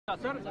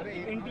Sir,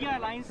 India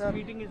Alliance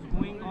meeting is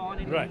going on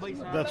in Right, Mumbai,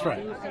 sir. that's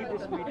right. Do you see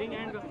this meeting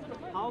and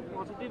how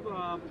positive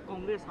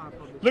Congress are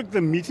for this? Look,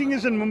 the meeting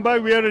is in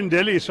Mumbai, we are in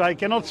Delhi, so I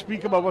cannot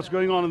speak about what's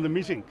going on in the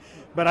meeting.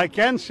 But I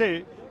can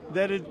say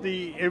that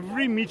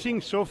every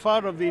meeting so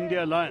far of the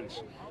India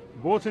Alliance,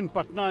 both in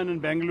Patna and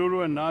in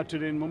Bengaluru and now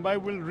today in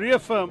Mumbai, will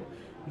reaffirm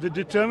the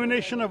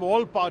determination of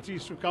all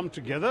parties to come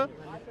together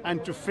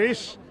and to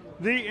face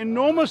the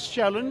enormous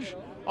challenge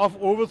of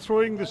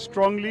overthrowing the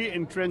strongly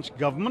entrenched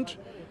government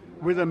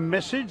with a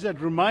message that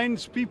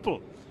reminds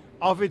people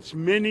of its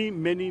many,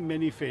 many,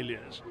 many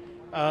failures.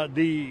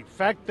 The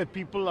fact that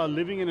people are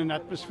living in an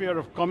atmosphere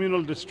of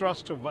communal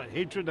distrust, of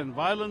hatred and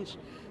violence,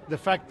 the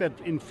fact that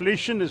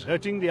inflation is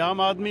hurting the Aam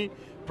Aadmi,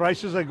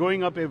 prices are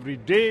going up every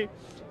day,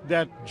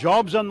 that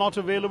jobs are not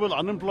available,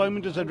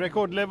 unemployment is at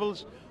record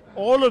levels,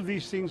 all of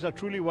these things are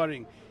truly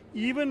worrying.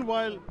 Even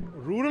while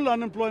rural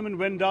unemployment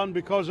went down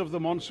because of the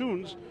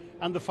monsoons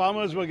and the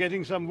farmers were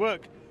getting some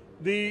work,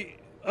 the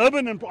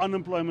urban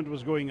unemployment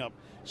was going up.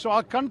 So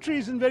our country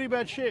is in very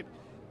bad shape.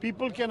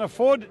 People can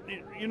afford,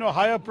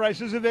 higher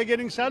prices if they're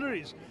getting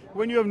salaries.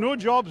 When you have no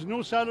jobs,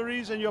 no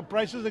salaries, and your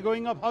prices are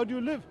going up, how do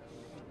you live?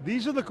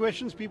 These are the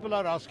questions people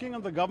are asking,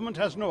 and the government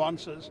has no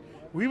answers.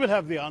 We will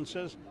have the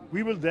answers.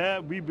 We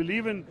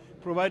believe in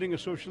providing a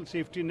social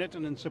safety net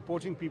and in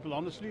supporting people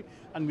honestly,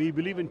 and we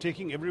believe in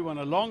taking everyone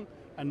along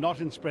and not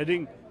in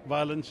spreading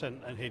violence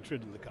and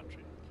hatred in the country.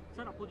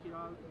 Sir,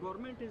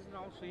 government is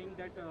now saying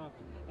that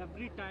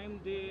every time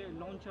they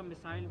launch a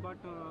missile, but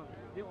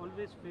they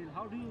always fail.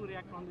 How do you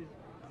react on this?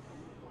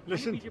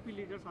 Listen, Many BJP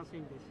leaders are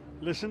saying this.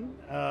 Listen,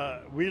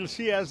 we'll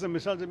see as the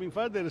missiles are being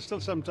fired. There is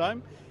still some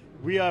time.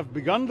 We have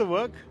begun the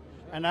work,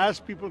 and as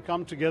people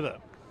come together,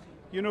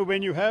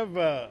 when you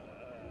have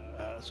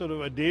sort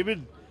of a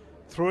David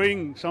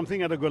throwing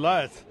something at a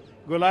Goliath,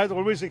 Goliath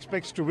always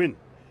expects to win.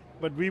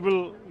 But we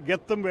will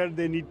get them where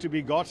they need to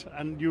be got.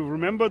 And you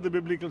remember the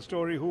biblical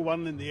story, who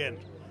won in the end.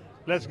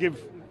 Let's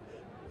give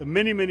the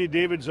many, many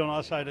Davids on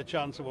our side a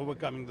chance of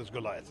overcoming this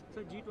Goliath.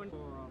 Sir, G20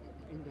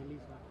 in Delhi,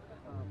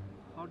 sir.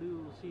 How do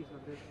you see, sir,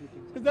 this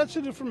meeting? That's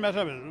a different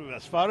matter.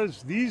 As far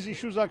as these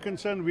issues are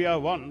concerned, we are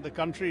one. The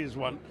country is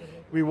one.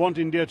 We want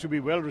India to be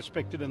well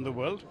respected in the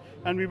world.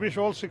 And we wish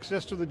all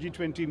success to the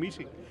G20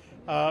 meeting.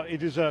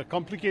 It is a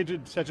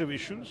complicated set of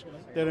issues.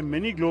 There are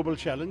many global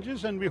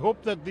challenges, and we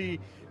hope that the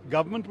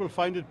government will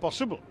find it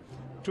possible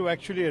to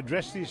actually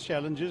address these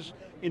challenges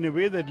in a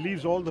way that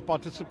leaves all the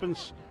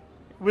participants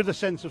with a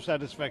sense of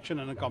satisfaction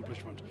and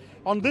accomplishment.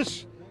 On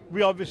this,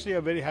 we obviously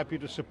are very happy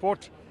to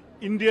support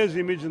India's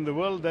image in the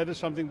world. That is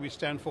something we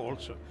stand for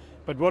also.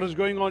 But what is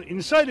going on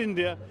inside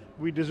India,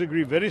 we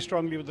disagree very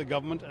strongly with the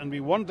government, and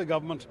we want the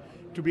government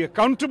to be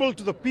accountable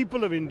to the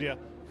people of India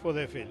for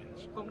their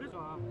failures. Congress,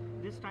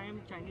 this time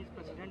Chinese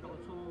president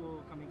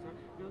also coming, sir.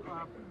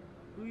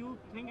 Do you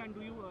think and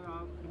do you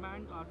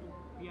demand to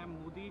PM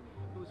Modi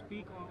to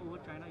speak over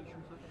China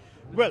issues, sir?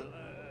 Well,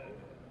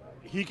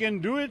 he can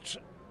do it,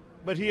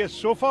 but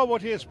so far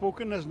what he has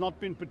spoken has not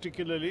been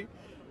particularly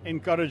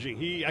encouraging.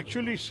 He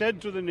actually said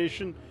to the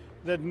nation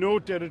that no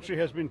territory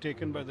has been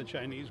taken by the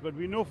Chinese, but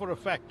we know for a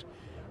fact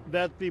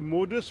that the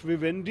modus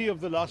vivendi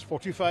of the last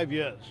 45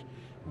 years,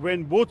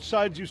 when both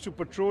sides used to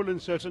patrol in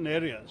certain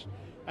areas,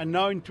 and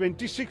now in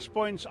 26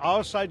 points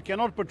our side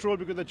cannot patrol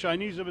because the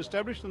Chinese have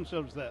established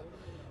themselves there.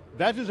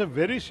 That is a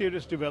very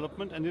serious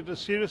development, and it has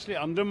seriously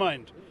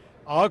undermined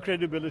our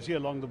credibility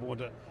along the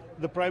border.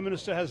 The Prime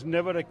Minister has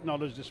never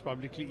acknowledged this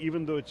publicly,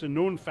 even though it's a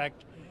known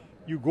fact.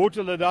 You go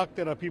to Ladakh,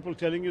 there are people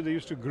telling you they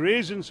used to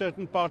graze in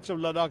certain parts of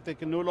Ladakh, they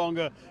can no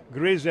longer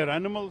graze their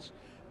animals.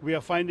 We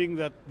are finding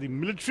that the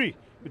military,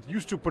 which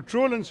used to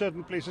patrol in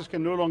certain places,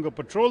 can no longer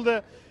patrol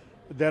there.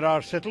 There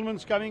are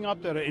settlements coming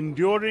up, there are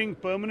enduring,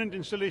 permanent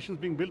installations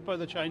being built by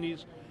the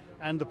Chinese.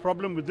 And the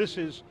problem with this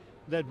is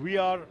that we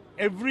are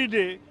every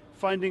day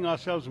finding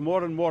ourselves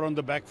more and more on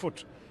the back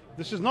foot.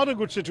 This is not a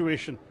good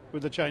situation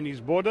with the Chinese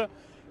border.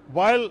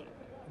 While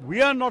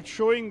we are not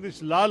showing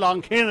this Lal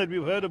Aankhein that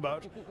we've heard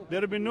about,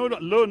 there have been no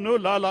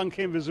Lal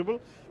Aankhein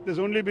visible. There's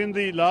only been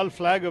the Lal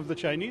flag of the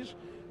Chinese.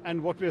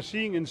 And what we're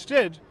seeing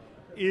instead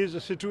is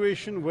a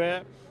situation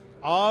where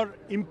our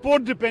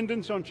import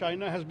dependence on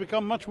China has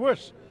become much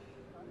worse.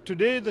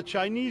 Today, the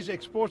Chinese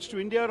exports to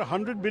India are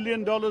 $100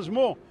 billion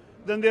more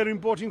than they're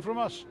importing from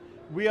us.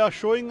 We are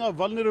showing our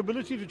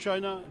vulnerability to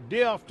China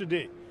day after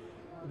day.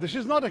 This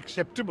is not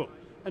acceptable.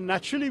 And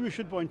naturally, we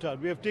should point out,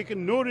 we have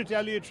taken no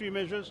retaliatory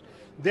measures.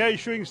 They are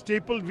issuing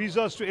stapled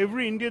visas to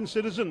every Indian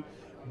citizen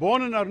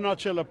born in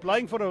Arunachal.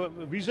 Applying for a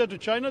visa to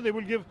China, they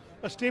will give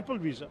a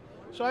stapled visa.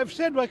 So I've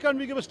said, why can't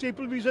we give a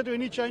stapled visa to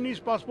any Chinese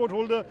passport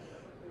holder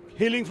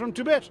hailing from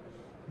Tibet?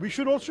 We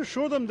should also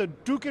show them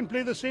that two can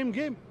play the same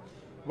game.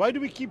 Why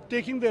do we keep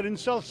taking their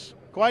insults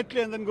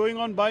quietly and then going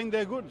on buying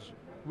their goods?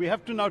 We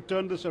have to now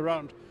turn this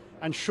around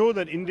and show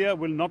that India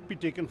will not be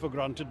taken for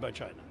granted by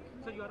China.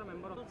 Sir, you are a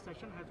member of the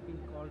session has been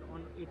called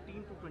on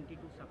 18 to 22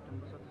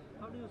 September, sir.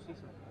 How do you see,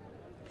 sir?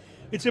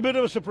 It's a bit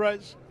of a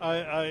surprise.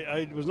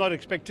 I was not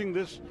expecting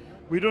this.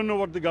 We don't know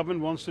what the government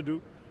wants to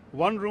do.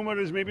 One rumor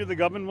is maybe the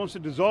government wants to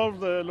dissolve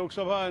the Lok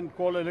Sabha and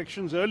call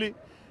elections early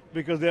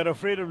because they are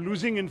afraid of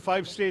losing in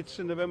 5 states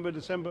in November,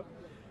 December.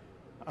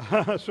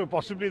 So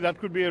possibly that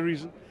could be a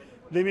reason.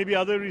 There may be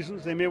other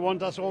reasons. They may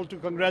want us all to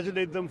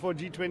congratulate them for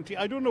G20.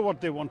 I don't know what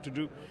they want to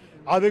do.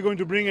 Are they going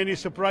to bring any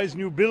surprise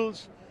new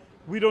bills?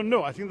 We don't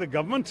know. I think the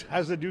government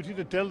has the duty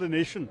to tell the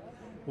nation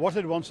what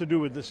it wants to do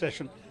with this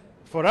session.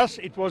 For us,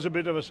 it was a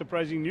bit of a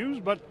surprising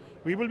news, but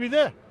we will be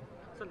there.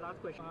 So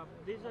last question.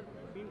 There's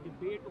been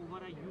debate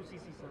over a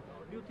UCC, sir.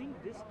 Do you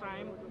think this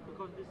time,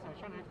 because this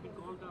session has been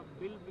called, a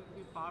bill will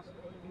be passed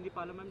in the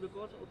parliament?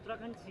 Because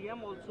Uttarakhand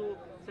CM also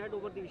said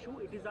over the issue,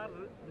 it is our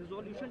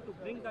resolution to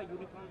bring the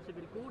uniform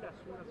civil code as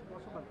soon as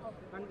possible.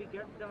 When we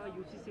get the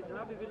UCC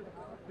draft,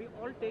 we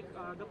all take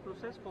the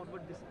process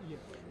forward this year.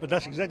 But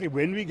that's exactly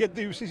when we get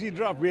the UCC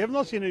draft. We have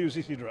not seen a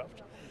UCC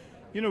draft.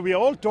 You know, we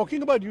are all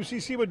talking about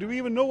UCC, but do we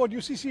even know what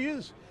UCC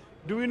is?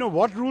 Do we know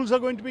what rules are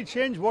going to be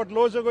changed, what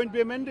laws are going to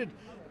be amended,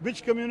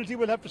 which community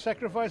will have to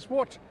sacrifice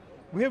what?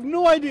 We have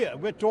no idea.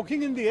 We're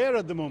talking in the air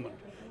at the moment.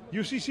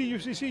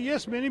 UCC,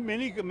 yes, many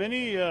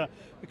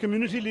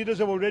community leaders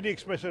have already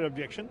expressed their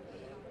objection,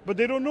 but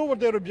they don't know what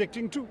they're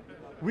objecting to.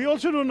 We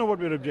also don't know what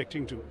we're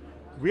objecting to.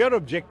 We are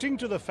objecting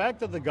to the fact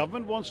that the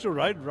government wants to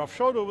ride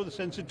roughshod over the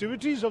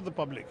sensitivities of the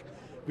public.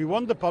 We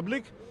want the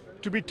public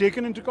to be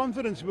taken into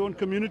confidence. We want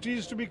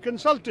communities to be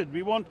consulted.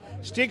 We want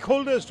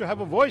stakeholders to have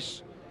a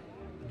voice.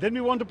 Then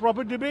we want a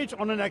proper debate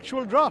on an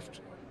actual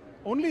draft.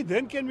 Only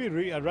then can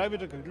we arrive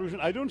at a conclusion.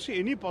 I don't see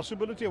any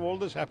possibility of all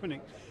this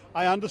happening.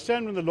 I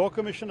understand when the Law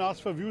Commission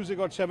asked for views, they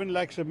got 7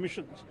 lakh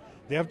submissions.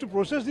 They have to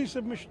process these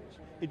submissions.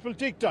 It will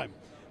take time.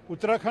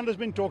 Uttarakhand has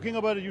been talking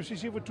about a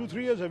UCC for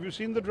 2-3 years. Have you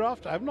seen the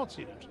draft? I have not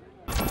seen it.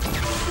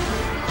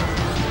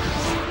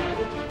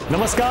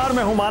 नमस्कार,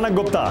 मैं हूं मानक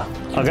गुप्ता।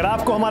 अगर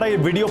आपको हमारा ये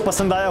video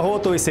पसंद आया हो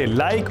तो इसे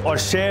लाइक और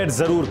शेयर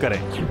जरूर करें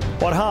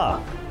और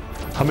हां,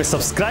 हमें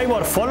सब्सक्राइब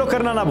और फॉलो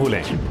करना ना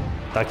भूलें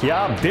ताकि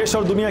आप देश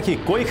और दुनिया की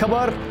कोई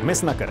खबर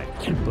मिस ना करें।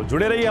 तो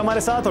जुड़े रहिए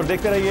हमारे साथ और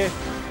देखते रहिए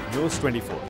न्यूज़ 24।